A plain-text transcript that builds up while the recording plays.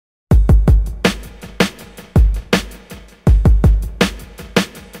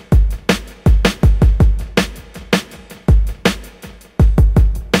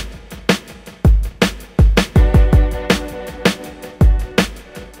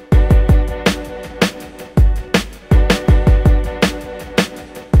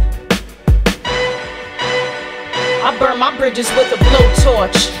soldiers with a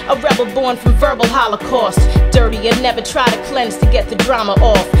blowtorch, a rebel born from verbal holocaust. Dirty and never try to cleanse to get the drama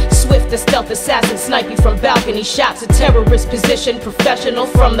off. Swift, the stealth assassin, snipe you from balcony shots. A terrorist position, professional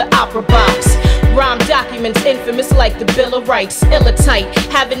from the opera box. Rhyme documents infamous like the Bill of Rights. Illest,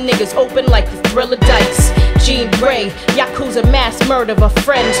 having niggas open like the Thriller dice. Grae, Yakuza mass murder of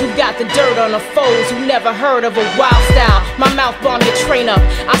friends who got the dirt on the foes who never heard of a wild style. My mouth bomb your train up.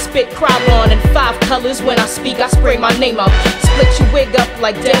 I spit Krylon in 5 colors. When I speak, I spray my name up. Split your wig up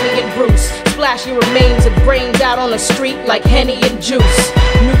like Demi and Bruce. Splash your remains of brains out on the street like Henny and Juice.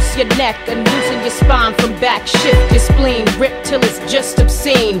 Noose your neck and loosen your spine from back. Shift your spleen, rip till it's just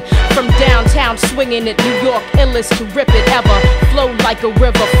obscene. From downtown swinging at New York, Illest to rip it ever. Flow like a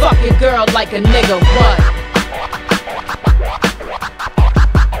river, fuck your girl like a nigga. What?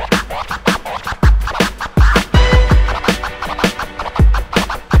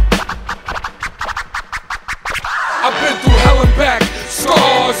 I've been through hell and back,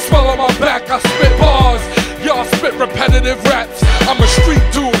 scars, swell on my back, I spit bars, y'all spit repetitive raps. I'm a street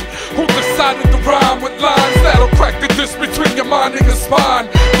dude who decided to rhyme with lines that'll crack the disc between your mind and your spine.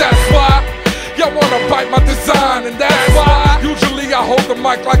 That's why y'all wanna bite my design, and that's why usually I hold the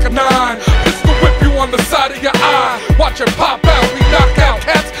mic like a 9. Pistol whip you on the side of your eye, watch it pop out, we knock out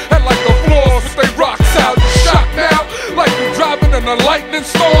cats and like the floors with they rocks out. You shocked now, like you driving in a lightning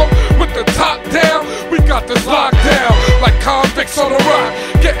storm with the top down. We got this locked down like convicts on a rock,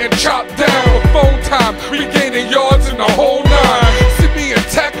 getting chopped down with phone time. We gaining yards in the whole 9. See me in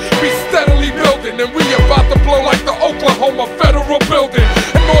tech, we steadily building, and we about to blow like the Oklahoma Federal Building.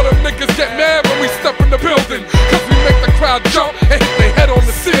 And all them niggas get mad when we step in the building, cause we make the crowd jump and hit their head on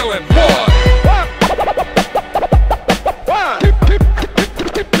the ceiling. What?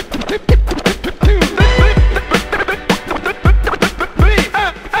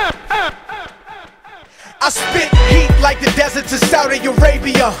 I spit heat like the deserts of Saudi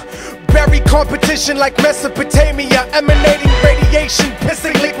Arabia. Bury competition like Mesopotamia. Emanating radiation,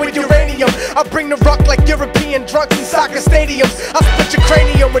 pissing liquid uranium. I bring the rock like European drunks in soccer stadiums. I split your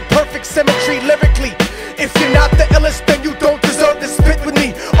cranium with perfect symmetry lyrically. If you're not the illest, then you don't deserve to spit with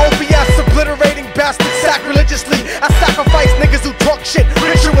me. OBS obliterating bastards sacrilegiously. I sacrifice niggas who talk shit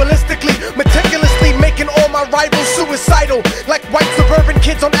ritualistically, meticulously making all my rivals suicidal. Like white suburban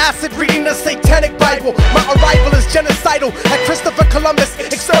kids on acid reading the satanic Bible. My arrival is genocidal, like Christopher Columbus,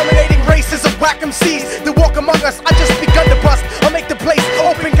 exterminating races of whack MCs that walk among us. I just begun to bust, I'll make the place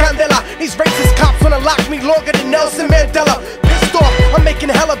open candela. These racist cops wanna lock me longer than Nelson Mandela. Pissed off, I'm making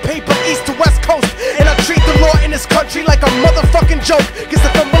hella paper east to west coast, and I treat the law in this country like a motherfucking joke. Cause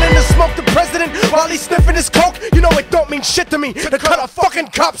if I'm willing to smoke the president while he's sniffing his coke, you know it don't mean shit to me to cut a fucking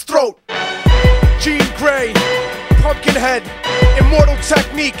cop's throat. Grae, Pumpkinhead, Immortal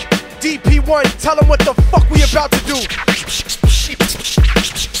Technique, DP1, tell them what the fuck we about to do.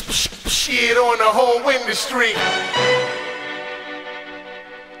 Shit on the whole industry.